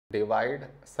Divide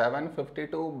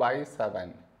 752 by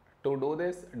 7. To do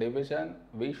this division,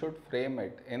 we should frame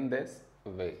it in this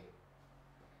way.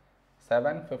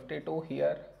 752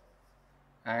 here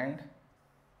and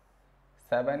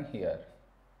 7 here.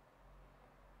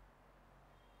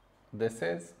 This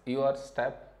is your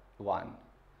step 1.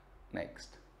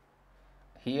 Next,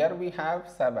 here we have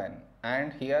 7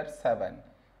 and here 7.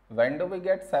 When do we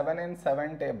get 7 in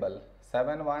 7 table?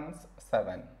 7 ones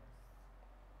 7.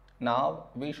 Now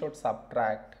we should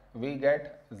subtract, we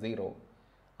get 0.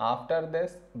 After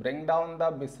this, bring down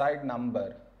the beside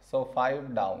number, so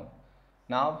 5 down.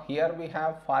 Now here we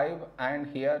have 5 and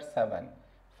here 7.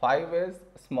 5 is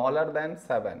smaller than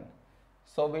 7,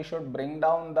 so we should bring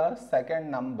down the second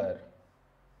number.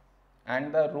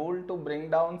 And the rule to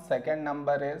bring down second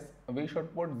number is, we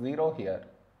should put 0 here.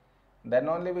 Then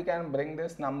only we can bring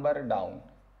this number down.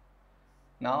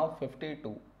 Now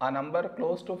 52. A number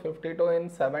close to 52 in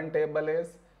 7 table is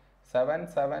 7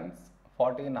 sevens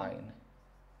 49.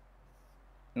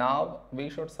 Now we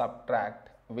should subtract.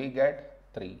 We get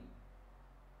 3.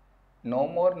 No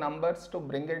more numbers to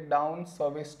bring it down, so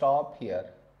we stop here.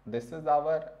 This is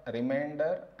our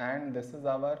remainder and this is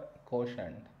our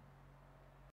quotient.